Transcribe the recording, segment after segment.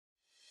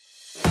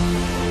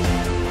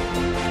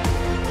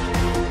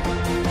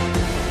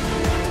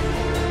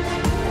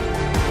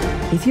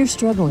If you're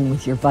struggling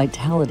with your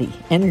vitality,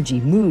 energy,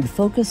 mood,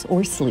 focus,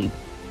 or sleep,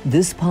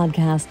 this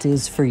podcast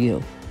is for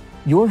you.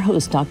 Your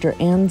host, Dr.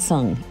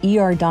 Tsung,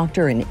 ER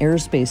doctor and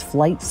aerospace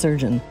flight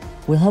surgeon,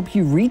 will help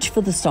you reach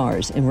for the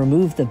stars and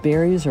remove the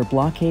barriers or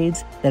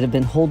blockades that have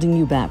been holding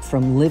you back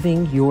from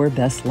living your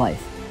best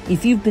life.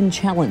 If you've been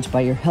challenged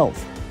by your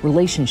health,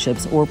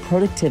 relationships, or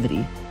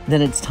productivity,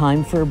 then it's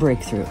time for a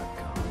breakthrough.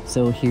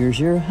 So here's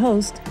your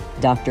host,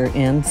 Dr.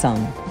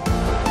 Tsung.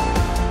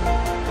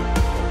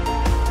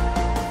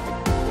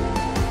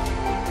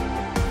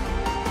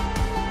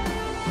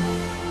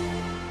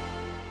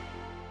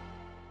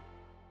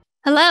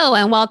 Hello,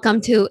 and welcome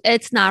to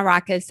It's Not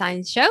Rocket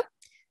Science Show.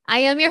 I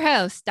am your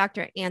host,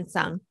 Dr.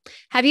 Tsung.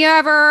 Have you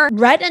ever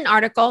read an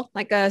article,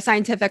 like a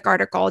scientific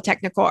article, a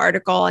technical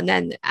article, and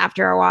then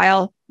after a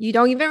while, you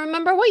don't even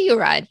remember what you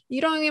read? You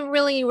don't even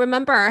really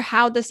remember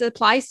how this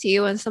applies to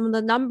you and some of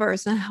the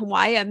numbers and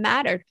why it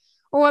mattered.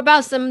 Or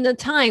about some of the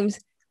times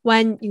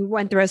when you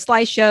went through a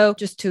slideshow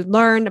just to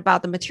learn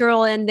about the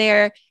material in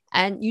there,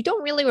 and you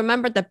don't really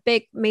remember the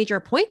big major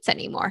points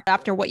anymore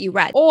after what you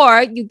read.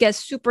 Or you get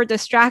super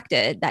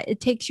distracted that it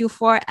takes you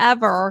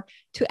forever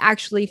to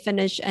actually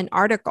finish an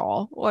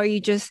article, or you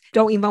just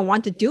don't even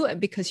want to do it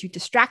because you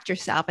distract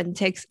yourself and it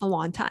takes a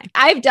long time.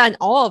 I've done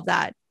all of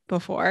that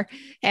before.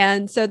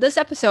 And so this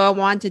episode, I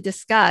want to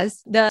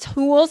discuss the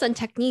tools and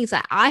techniques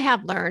that I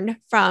have learned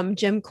from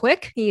Jim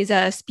Kwik. He's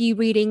a speed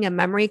reading and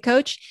memory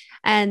coach,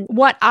 and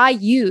what I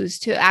use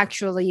to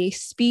actually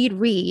speed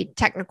read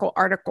technical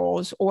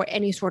articles or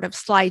any sort of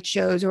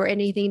slideshows or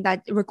anything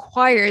that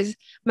requires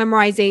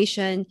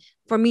memorization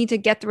for me to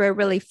get through it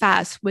really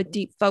fast with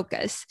deep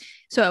focus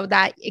so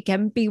that it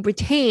can be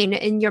retained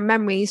in your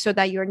memory so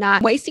that you're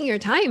not wasting your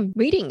time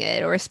reading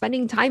it or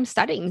spending time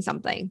studying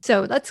something.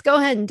 So let's go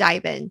ahead and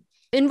dive in.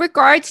 In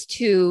regards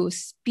to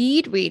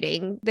speed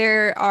reading,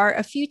 there are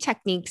a few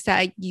techniques that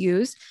I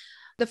use.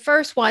 The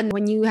first one,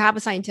 when you have a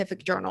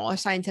scientific journal or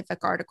scientific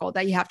article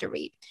that you have to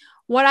read,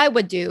 what I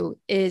would do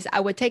is I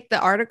would take the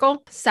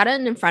article, set it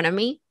in front of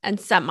me, and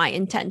set my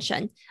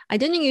intention. I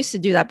didn't used to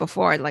do that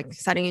before, like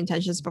setting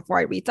intentions before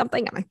I read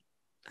something.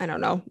 I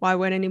don't know, why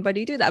would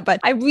anybody do that? But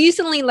I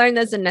recently learned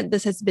this, and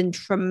this has been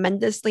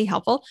tremendously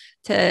helpful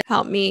to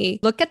help me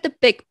look at the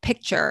big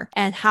picture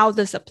and how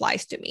this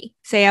applies to me.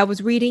 Say I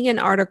was reading an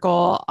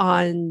article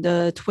on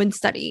the twin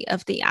study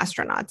of the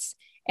astronauts.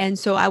 And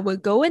so I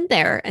would go in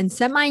there and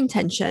set my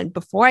intention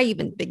before I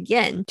even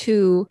begin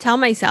to tell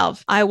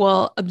myself, I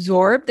will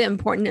absorb the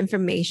important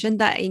information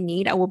that I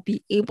need. I will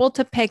be able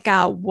to pick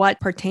out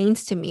what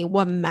pertains to me,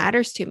 what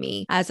matters to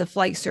me as a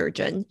flight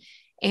surgeon.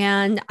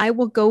 And I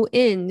will go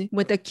in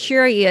with a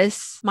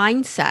curious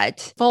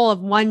mindset, full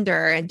of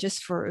wonder and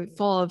just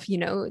full of,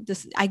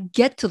 this, I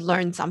get to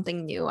learn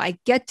something new. I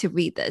get to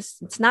read this.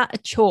 It's not a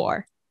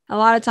chore. A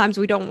lot of times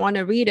we don't want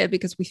to read it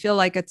because we feel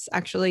like it's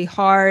actually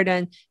hard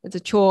and it's a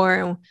chore.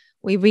 And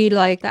we read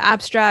like the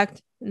abstract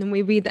and then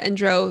we read the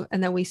intro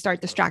and then we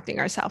start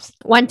distracting ourselves.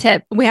 One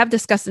tip we have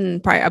discussed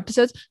in prior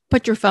episodes,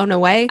 put your phone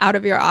away out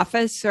of your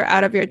office or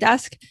out of your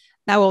desk.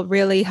 That will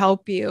really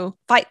help you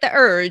fight the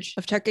urge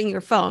of checking your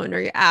phone or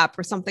your app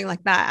or something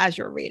like that as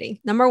you're reading.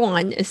 Number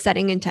one is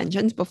setting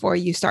intentions before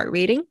you start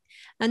reading.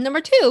 And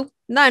number two,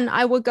 then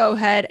I would go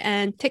ahead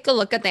and take a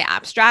look at the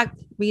abstract,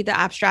 read the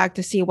abstract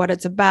to see what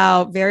it's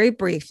about very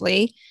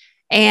briefly.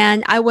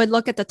 And I would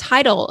look at the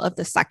title of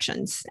the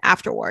sections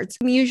afterwards.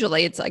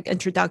 Usually it's like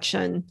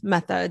introduction,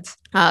 methods,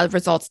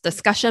 results,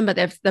 discussion. But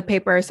if the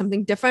paper is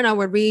something different, I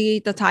would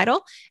read the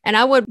title and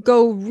I would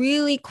go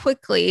really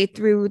quickly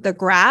through the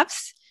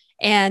graphs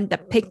and the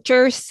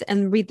pictures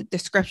and read the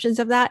descriptions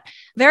of that.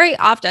 Very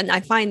often I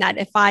find that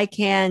if I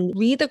can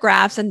read the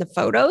graphs and the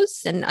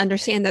photos and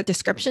understand the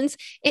descriptions,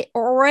 it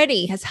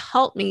already has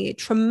helped me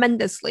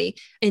tremendously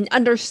in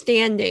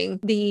understanding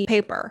the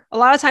paper. A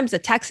lot of times the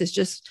text is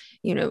just,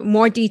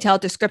 more detailed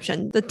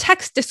description, the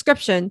text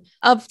description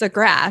of the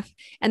graph.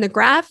 And the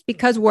graph,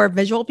 because we're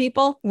visual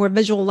people, we're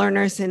visual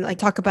learners, and I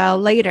talk about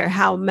later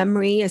how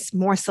memory is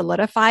more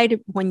solidified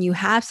when you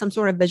have some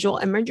sort of visual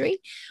imagery.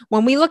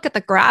 When we look at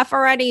the graph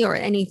already or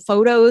any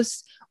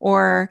photos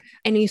or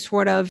any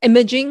sort of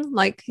imaging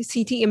like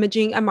CT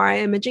imaging, MRI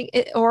imaging,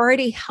 it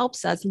already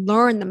helps us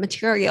learn the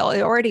material.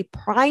 It already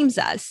primes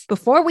us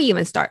before we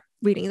even start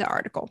reading the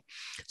article.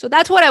 So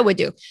that's what I would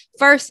do.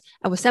 First,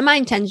 I would set my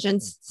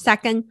intentions.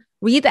 Second,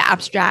 read the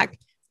abstract.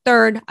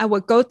 Third, I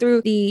would go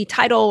through the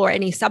title or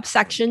any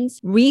subsections,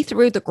 read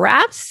through the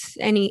graphs,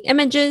 any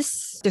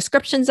images,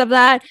 descriptions of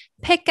that,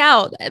 pick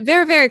out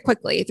very, very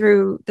quickly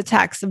through the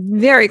text,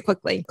 very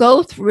quickly,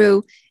 go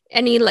through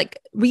any like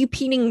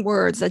repeating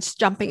words that's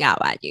jumping out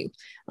at you,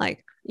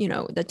 like,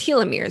 the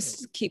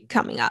telomeres keep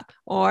coming up,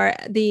 or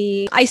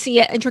the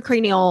IC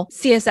intracranial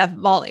CSF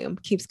volume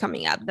keeps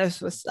coming up.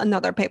 This was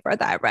another paper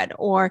that I read,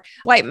 or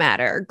white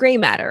matter, gray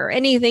matter,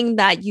 anything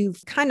that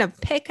you've kind of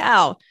pick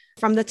out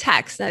from the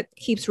text that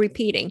keeps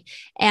repeating.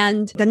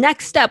 And the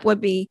next step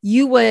would be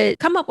you would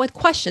come up with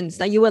questions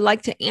that you would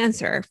like to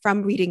answer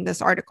from reading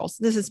this article.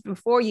 So this is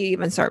before you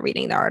even start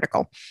reading the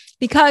article.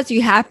 Because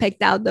you have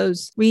picked out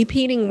those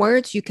repeating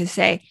words, you could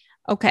say,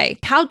 okay,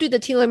 how do the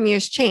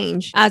telomeres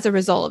change as a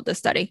result of the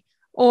study?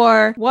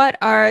 Or what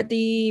are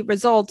the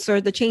results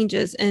or the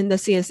changes in the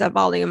CSF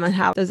volume and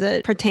how does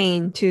it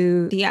pertain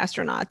to the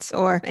astronauts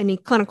or any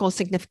clinical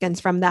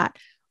significance from that?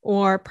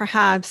 Or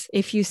perhaps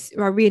if you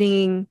are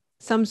reading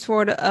some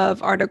sort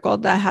of article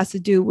that has to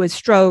do with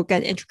stroke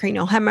and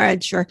intracranial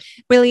hemorrhage or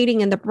bleeding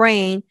in the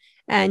brain,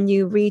 and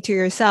you read to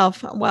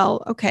yourself,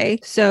 well, okay,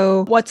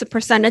 so what's the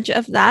percentage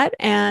of that?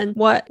 And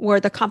what were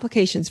the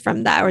complications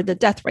from that or the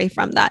death rate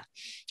from that?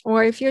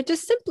 Or if you're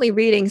just simply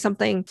reading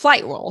something,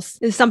 flight rules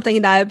is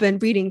something that I've been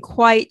reading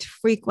quite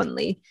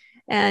frequently.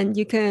 And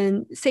you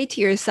can say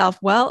to yourself,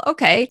 well,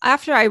 okay,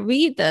 after I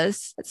read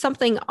this,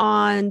 something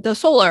on the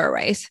solar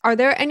arrays, are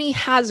there any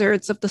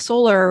hazards of the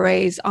solar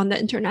arrays on the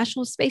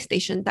International Space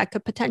Station that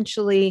could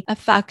potentially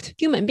affect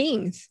human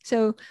beings?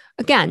 So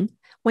again,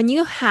 when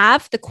you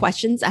have the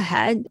questions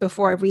ahead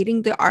before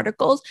reading the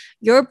articles,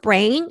 your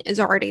brain is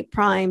already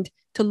primed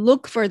to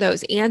look for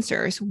those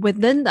answers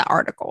within the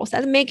articles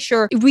and make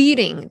sure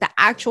reading, the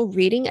actual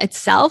reading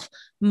itself,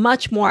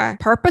 much more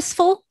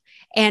purposeful.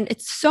 And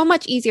it's so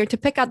much easier to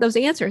pick out those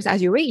answers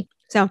as you read.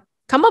 So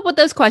come up with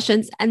those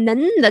questions. And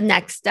then the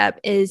next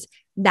step is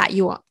that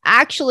you will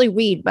actually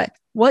read. But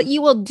what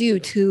you will do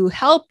to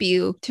help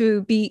you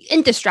to be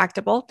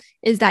indistractable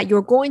is that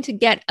you're going to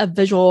get a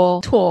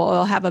visual tool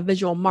or have a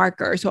visual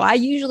marker. So I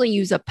usually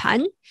use a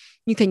pen.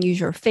 You can use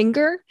your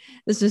finger.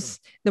 This is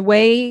the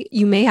way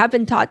you may have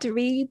been taught to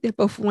read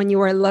when you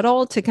were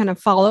little, to kind of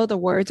follow the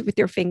words with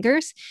your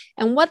fingers.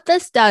 And what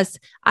this does,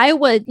 I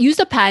would use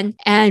a pen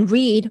and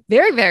read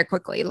very, very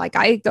quickly. Like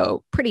I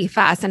go pretty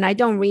fast and I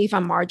don't read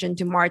from margin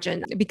to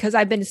margin because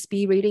I've been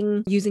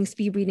using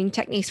speed reading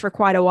techniques for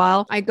quite a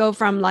while. I go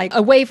from like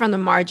away from the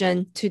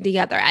margin to the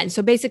other end.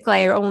 So basically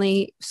I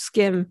only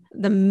skim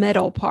the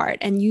middle part.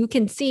 And you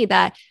can see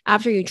that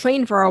after you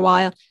train for a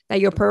while, that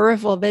your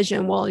peripheral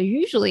vision will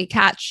usually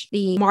catch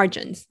the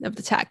margins of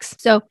the text.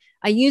 So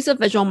I use a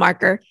visual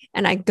marker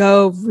and I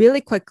go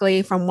really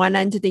quickly from one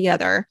end to the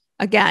other.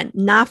 Again,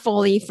 not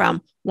fully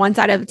from one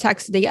side of the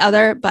text to the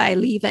other, but I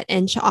leave an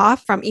inch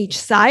off from each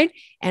side.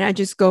 And I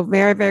just go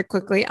very, very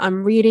quickly.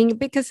 I'm reading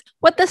because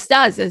what this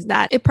does is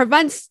that it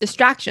prevents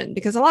distraction,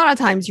 because a lot of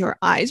times your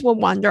eyes will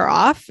wander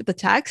off the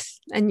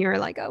text and you're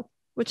like, oh,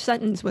 which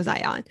sentence was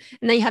I on?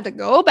 And then you have to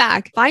go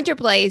back, find your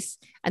place,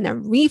 and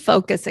then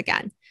refocus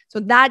again. So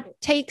that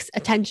takes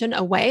attention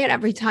away. And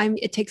every time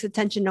it takes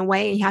attention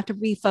away and you have to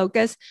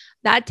refocus,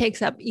 that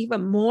takes up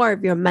even more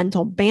of your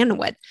mental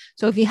bandwidth.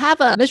 So if you have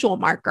a visual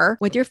marker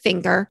with your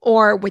finger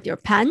or with your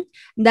pen,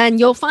 then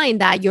you'll find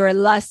that you're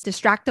less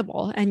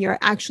distractible and you're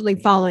actually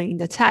following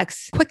the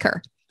text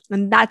quicker.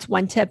 And that's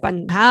one tip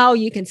on how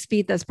you can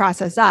speed this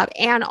process up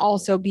and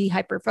also be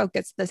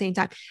hyper-focused at the same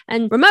time.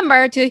 And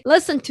remember to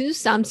listen to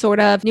some sort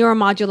of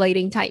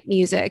neuromodulating type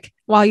music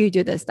while you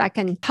do this. That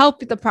can help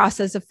the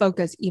process of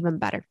focus even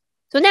better.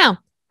 So now,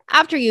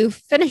 after you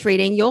finish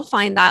reading, you'll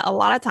find that a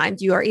lot of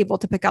times you are able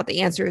to pick out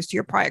the answers to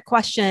your prior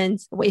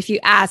questions. If you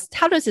asked,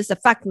 how does this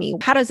affect me?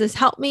 How does this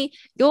help me?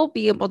 You'll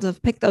be able to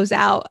pick those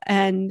out.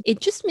 And it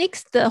just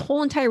makes the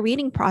whole entire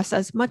reading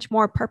process much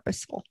more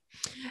purposeful.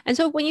 And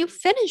so when you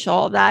finish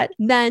all of that,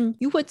 then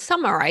you would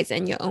summarize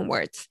in your own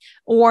words.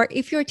 Or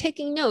if you're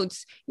taking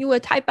notes, you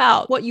would type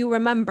out what you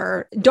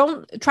remember.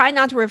 Don't try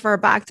not to refer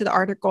back to the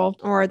article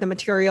or the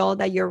material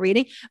that you're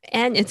reading.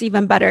 And it's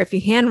even better if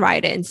you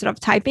handwrite it instead of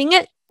typing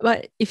it.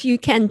 But if you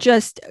can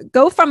just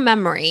go from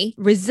memory,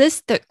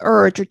 resist the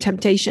urge or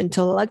temptation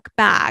to look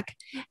back,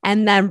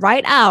 and then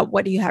write out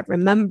what you have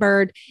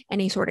remembered,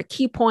 any sort of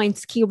key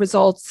points, key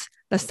results,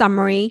 the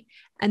summary.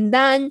 And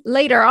then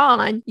later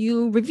on,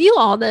 you review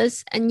all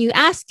this and you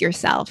ask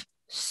yourself,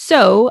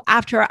 so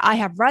after I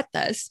have read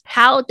this,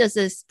 how does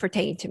this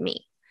pertain to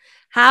me?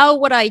 How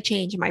would I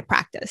change my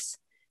practice?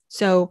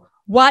 So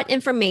what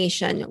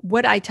information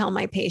would I tell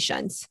my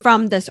patients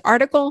from this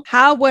article?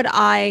 How would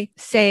I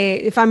say,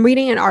 if I'm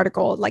reading an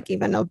article, like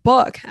even a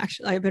book,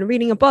 actually, I've been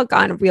reading a book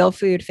on real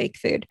food, fake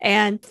food,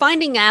 and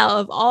finding out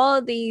of all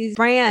of these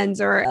brands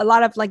or a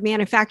lot of like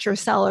manufacturer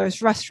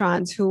sellers,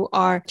 restaurants who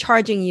are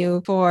charging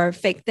you for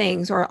fake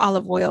things or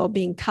olive oil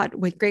being cut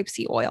with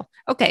grapeseed oil.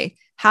 Okay.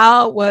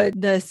 How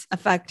would this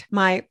affect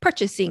my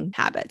purchasing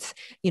habits?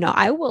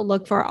 I will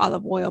look for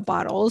olive oil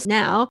bottles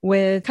now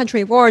with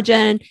country of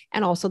origin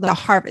and also the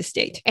harvest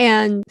date.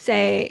 And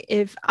say,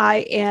 if I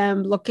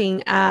am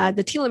looking at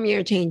the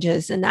telomere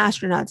changes in the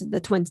astronauts in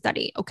the twin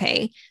study,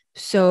 okay,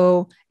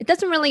 so it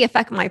doesn't really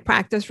affect my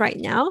practice right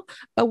now,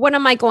 but what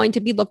am I going to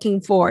be looking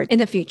for in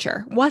the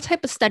future? What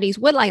type of studies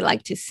would I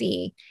like to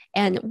see?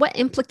 And what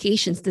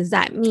implications does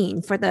that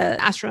mean for the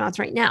astronauts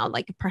right now?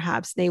 Like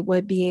perhaps they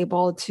would be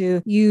able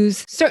to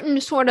use certain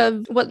sort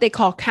of what they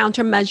call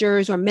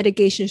countermeasures or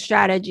mitigation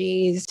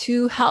strategies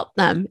to help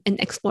them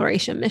in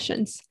exploration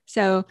missions.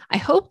 So I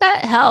hope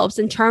that helps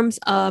in terms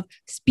of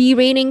speed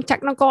reading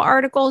technical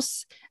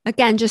articles.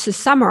 Again, just to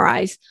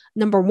summarize,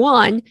 number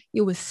one,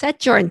 you will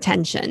set your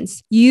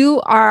intentions.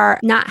 You are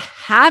not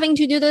having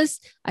to do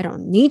this. I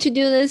don't need to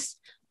do this.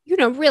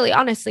 Really,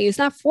 honestly, it's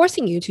not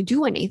forcing you to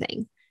do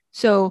anything.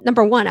 So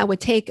number one, I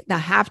would take the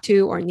have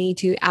to or need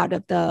to out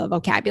of the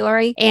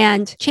vocabulary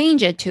and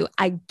change it to,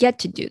 I get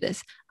to do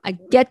this. I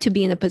get to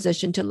be in a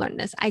position to learn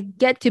this. I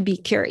get to be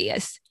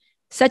curious.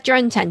 Set your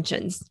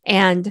intentions.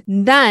 And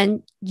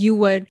then you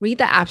would read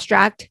the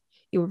abstract.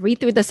 You would read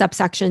through the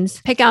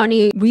subsections, pick out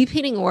any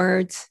repeating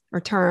words or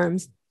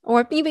terms,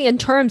 or maybe in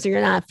terms that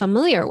you're not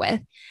familiar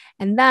with.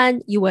 And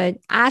then you would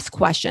ask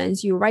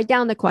questions. You write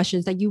down the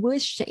questions that you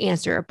wish to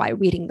answer by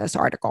reading this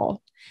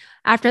article.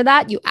 After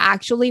that, you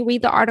actually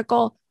read the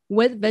article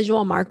with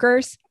visual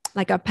markers,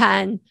 like a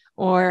pen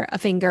or a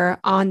finger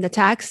on the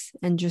text,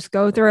 and just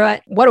go through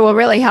it. What will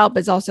really help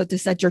is also to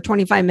set your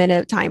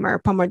 25-minute timer,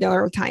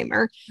 Pomodoro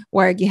timer,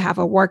 where you have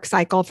a work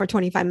cycle for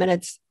 25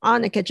 minutes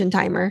on a kitchen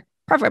timer,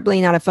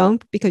 preferably not a phone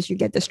because you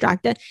get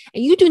distracted.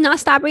 And you do not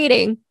stop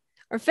reading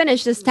or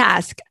finish this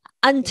task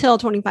until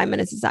 25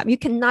 minutes is up. You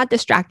cannot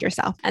distract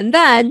yourself. And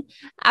then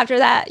after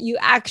that, you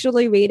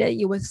actually read it.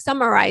 You would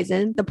summarize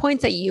in the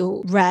points that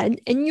you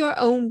read in your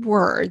own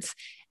words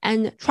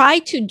and try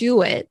to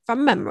do it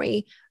from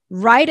memory.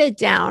 Write it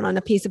down on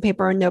a piece of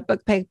paper or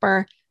notebook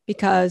paper,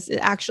 because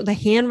the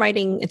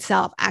handwriting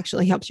itself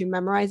actually helps you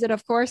memorize it,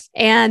 of course.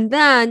 And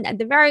then at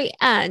the very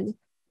end,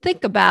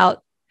 think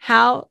about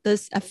how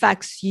this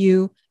affects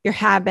you, your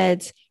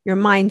habits, your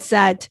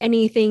mindset,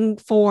 anything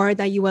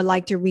that you would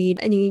like to read,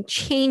 any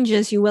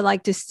changes you would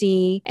like to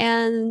see.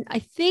 And I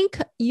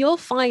think you'll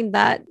find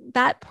that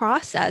that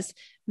process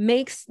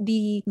makes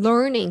the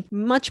learning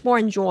much more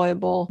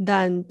enjoyable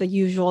than the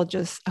usual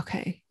just,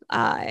 okay,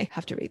 I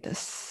have to read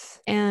this.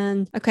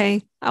 And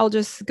okay, I'll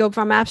just go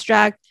from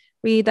abstract,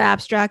 read the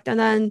abstract, and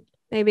then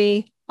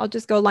maybe I'll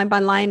just go line by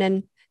line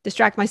and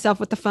distract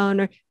myself with the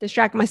phone or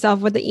distract myself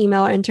with the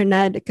email or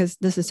internet because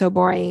this is so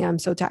boring. I'm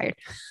so tired.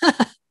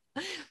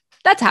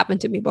 That's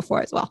happened to me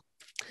before as well.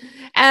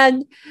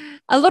 And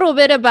a little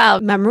bit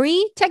about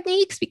memory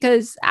techniques,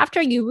 because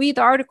after you read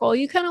the article,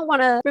 you kind of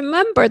want to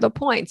remember the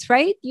points,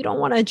 right? You don't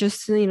want to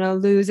just,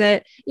 lose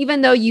it,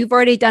 even though you've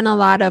already done a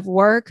lot of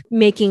work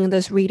making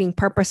this reading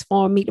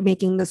purposeful,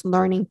 making this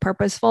learning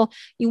purposeful.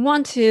 You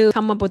want to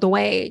come up with a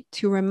way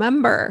to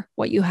remember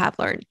what you have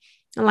learned.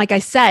 And like I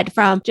said,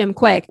 from Jim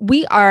Kwik,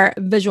 we are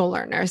visual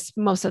learners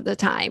most of the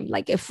time.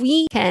 Like if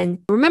we can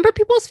remember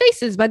people's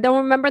faces, but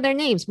don't remember their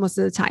names most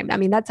of the time, I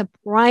mean, that's a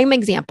prime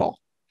example.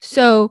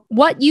 So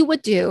what you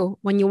would do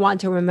when you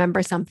want to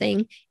remember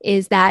something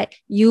is that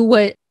you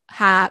would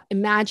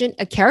imagine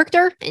a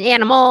character, an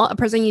animal, a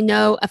person you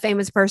know, a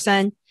famous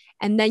person,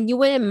 and then you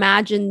would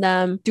imagine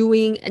them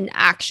doing an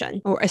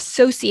action or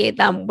associate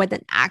them with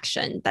an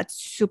action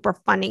that's super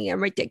funny and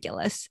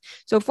ridiculous.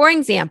 So for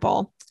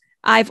example,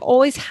 I've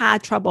always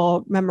had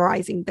trouble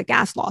memorizing the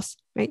gas laws,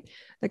 right?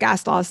 The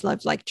gas laws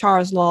like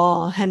Charles'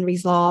 law,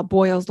 Henry's law,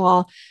 Boyle's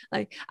law.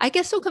 Like I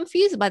get so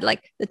confused about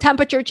like the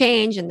temperature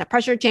change and the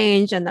pressure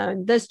change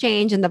and this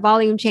change and the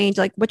volume change.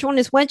 Like which one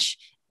is which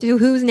to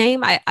whose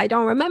name? I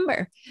don't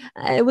remember.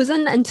 It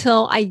wasn't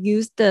until I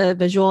used the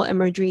visual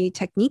imagery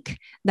technique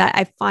that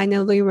I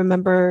finally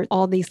remember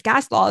all these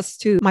gas laws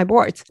to my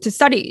boards to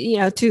study,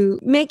 to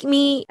make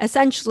me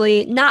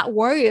essentially not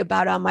worry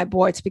about on my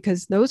boards,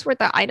 because those were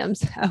the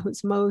items I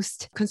was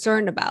most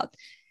concerned about.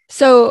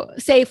 So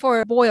say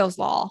for Boyle's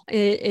law,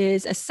 it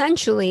is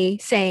essentially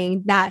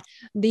saying that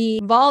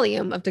the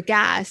volume of the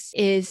gas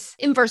is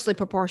inversely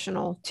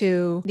proportional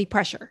to the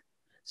pressure.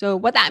 So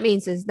what that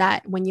means is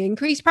that when you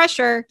increase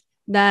pressure,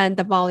 then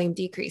the volume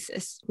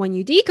decreases. When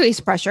you decrease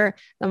pressure,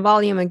 the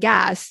volume of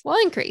gas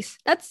will increase.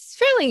 That's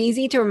fairly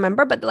easy to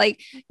remember, but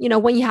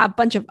when you have a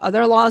bunch of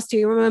other laws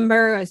to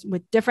remember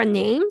with different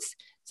names,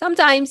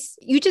 sometimes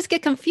you just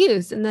get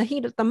confused in the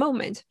heat of the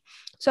moment.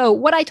 So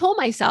what I told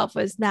myself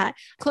was that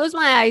close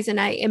my eyes and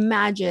I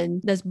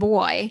imagine this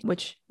boy,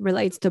 which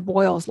relates to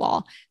Boyle's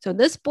law. So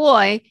this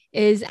boy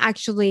is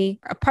actually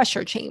a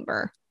pressure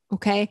chamber.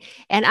 Okay.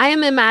 And I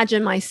am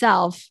imagine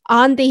myself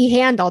on the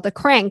handle, the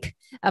crank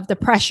of the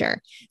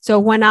pressure. So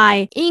when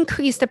I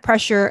increase the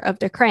pressure of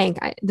the crank,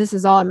 this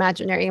is all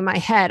imaginary in my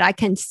head, I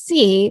can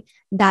see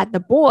that the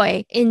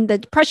boy in the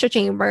pressure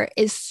chamber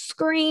is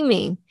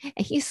screaming.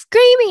 And he's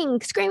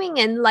screaming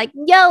and like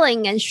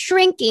yelling and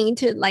shrinking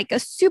to like a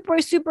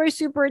super, super,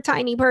 super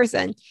tiny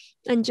person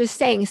and just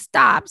saying,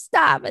 stop,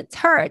 it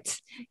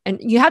hurts. And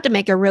you have to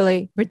make it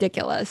really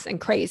ridiculous and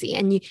crazy.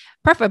 And you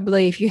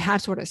preferably, if you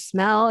have sort of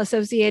smell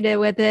associated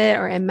with it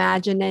or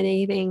imagine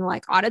anything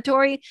like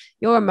auditory,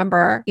 you'll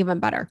remember even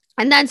better.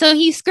 And then so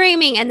he's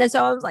screaming. And then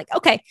so I was like,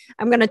 okay,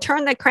 I'm going to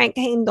turn the crank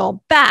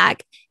handle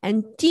back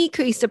and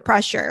decrease the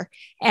pressure.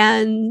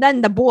 And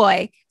then the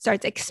boy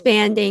starts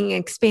expanding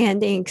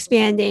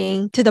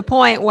to the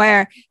point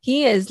where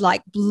he is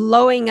like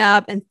blowing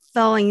up and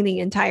filling the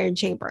entire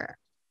chamber.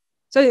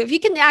 So if you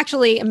can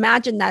actually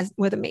imagine that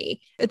with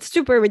me, it's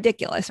super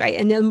ridiculous, right?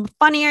 And the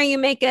funnier you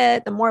make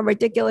it, the more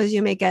ridiculous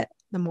you make it,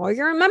 the more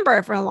you remember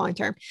it for a long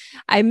term.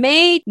 I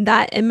made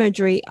that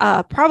imagery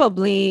up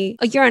probably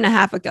a year and a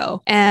half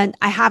ago, and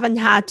I haven't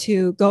had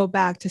to go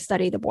back to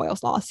study the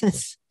Boyle's law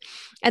since.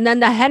 And then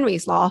the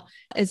Henry's law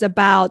is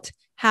about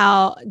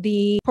how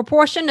the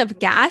proportion of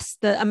gas,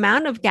 the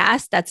amount of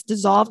gas that's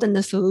dissolved in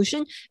the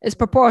solution is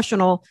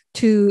proportional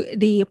to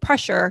the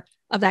pressure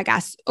of that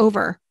gas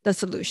over the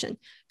solution.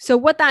 So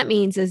what that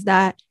means is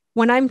that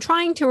when I'm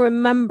trying to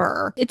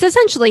remember, it's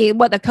essentially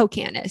what the Coke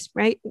can is,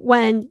 right?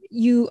 When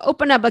you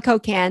open up a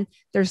Coke can,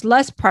 there's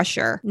less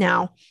pressure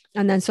now.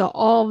 And then so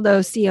all of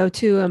those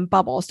CO2 and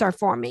bubbles start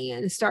forming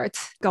and it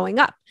starts going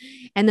up.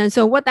 And then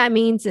so what that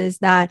means is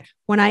that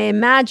when I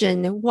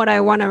imagine what I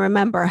want to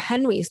remember,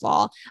 Henry's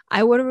law,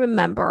 I would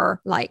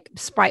remember like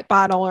Sprite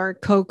bottle or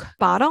Coke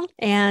bottle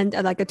and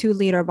like a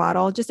 2-liter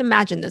bottle. Just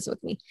imagine this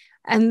with me.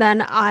 And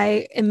then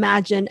I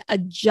imagine a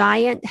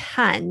giant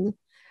hen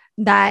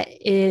that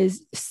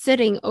is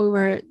sitting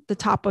over the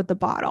top of the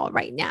bottle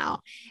right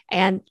now.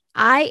 And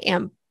I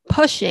am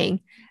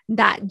pushing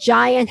that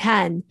giant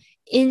hen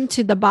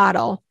into the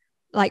bottle,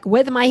 like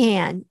with my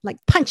hand, like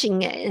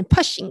punching it and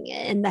pushing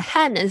it. And the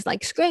hen is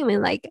like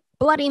screaming like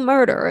bloody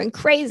murder and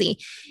crazy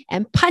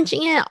and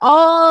punching in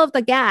all of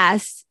the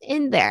gas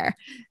in there,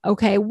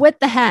 okay, with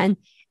the hen.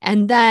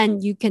 And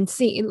then you can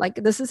see, like,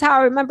 this is how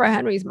I remember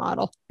Henry's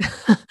model.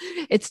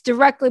 It's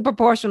directly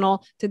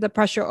proportional to the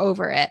pressure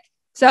over it.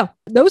 So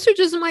those are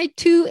just my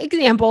 2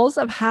 examples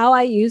of how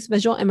I use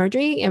visual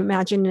imagery.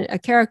 Imagine a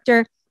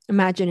character,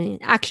 imagine an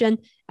action,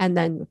 and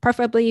then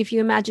preferably if you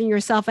imagine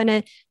yourself in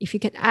it, if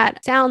you can add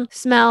sound,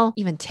 smell,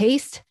 even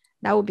taste,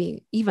 that would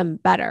be even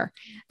better.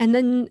 And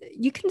then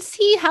you can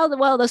see how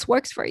well this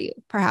works for you,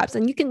 perhaps.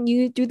 And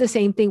you do the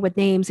same thing with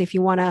names if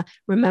you want to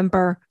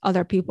remember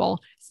other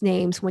people's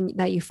names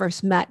that you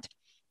first met.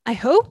 I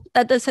hope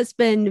that this has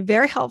been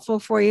very helpful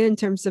for you in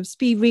terms of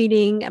speed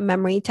reading and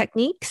memory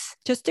techniques.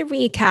 Just to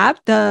recap,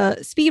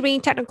 the speed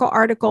reading technical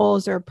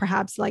articles or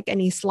perhaps like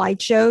any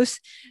slideshows,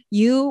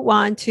 you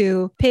want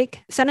to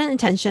set an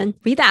intention,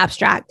 read the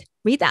abstract,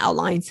 read the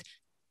outlines,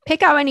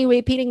 pick out any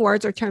repeating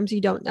words or terms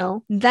you don't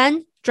know,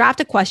 then draft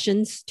the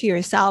questions to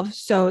yourself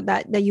so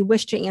that you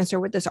wish to answer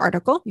with this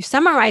article. You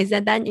summarize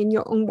it then in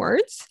your own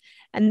words,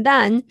 and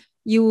then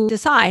you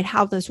decide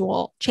how this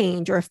will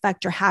change or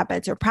affect your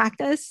habits or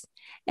practice.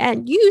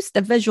 And use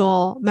the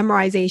visual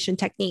memorization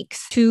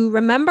techniques to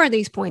remember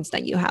these points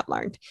that you have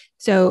learned.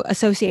 So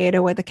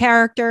associated with a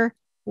character,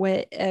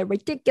 with a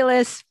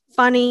ridiculous,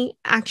 funny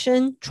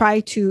action, try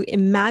to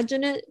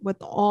imagine it with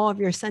all of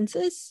your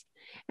senses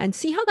and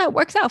see how that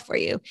works out for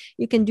you.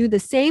 You can do the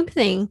same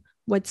thing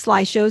with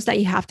slideshows that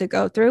you have to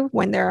go through.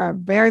 When there are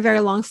very, very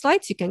long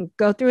slides, you can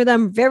go through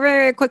them very,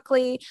 very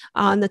quickly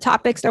on the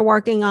topics they're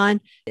working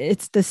on.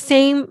 It's the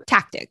same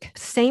tactic,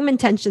 same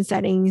intention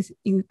settings.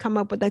 You come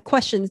up with the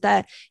questions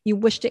that you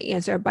wish to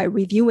answer by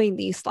reviewing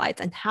these slides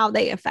and how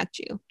they affect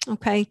you.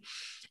 Okay.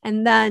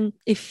 And then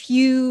if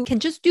you can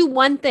just do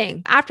one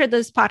thing after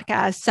this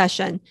podcast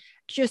session,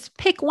 just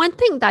pick one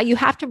thing that you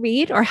have to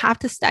read or have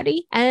to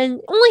study. And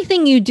only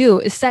thing you do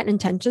is set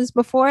intentions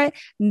before it.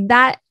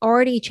 That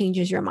already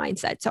changes your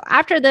mindset. So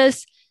after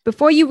this,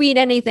 before you read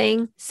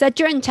anything, set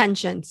your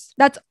intentions.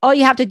 That's all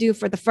you have to do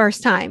for the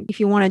first time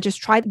if you want to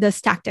just try this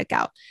tactic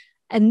out.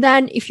 And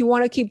then if you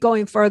want to keep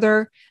going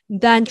further,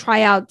 then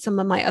try out some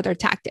of my other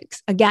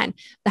tactics. Again,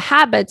 the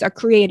habits are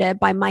created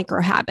by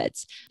micro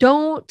habits.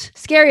 Don't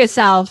scare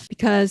yourself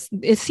because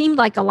it seemed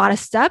like a lot of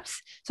steps.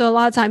 So a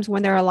lot of times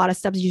when there are a lot of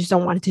steps, you just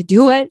don't want to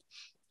do it.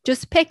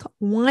 Just pick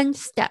one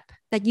step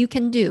that you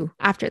can do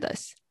after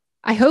this.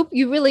 I hope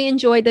you really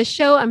enjoyed this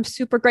show. I'm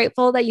super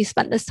grateful that you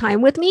spent this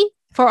time with me.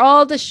 For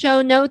all the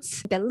show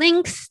notes, the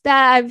links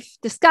that I've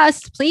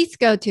discussed, please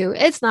go to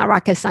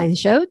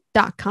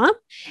itsnotrocketscienceshow.com.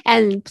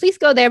 And please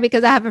go there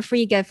because I have a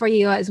free gift for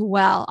you as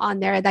well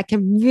on there that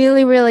can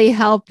really, really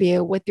help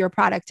you with your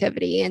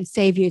productivity and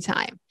save you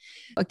time.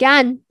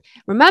 Again,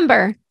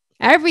 remember,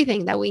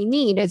 everything that we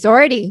need is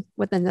already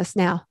within us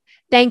now.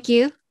 Thank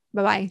you.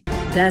 Bye-bye.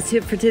 That's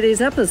it for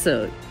today's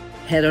episode.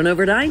 Head on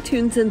over to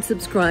iTunes and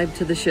subscribe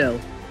to the show.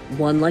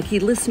 One lucky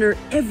listener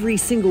every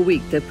single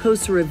week that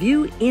posts a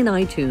review in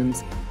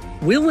iTunes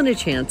will win a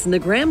chance in the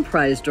grand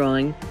prize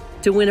drawing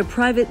to win a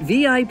private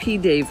VIP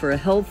day for a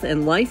health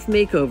and life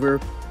makeover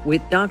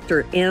with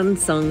Dr.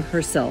 Tsung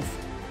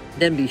herself.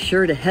 Then be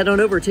sure to head on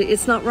over to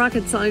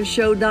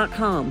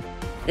itsnotrocketscienceshow.com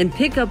and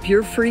pick up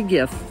your free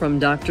gift from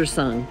Dr.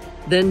 Tsung.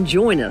 Then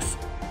join us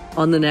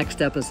on the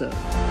next episode.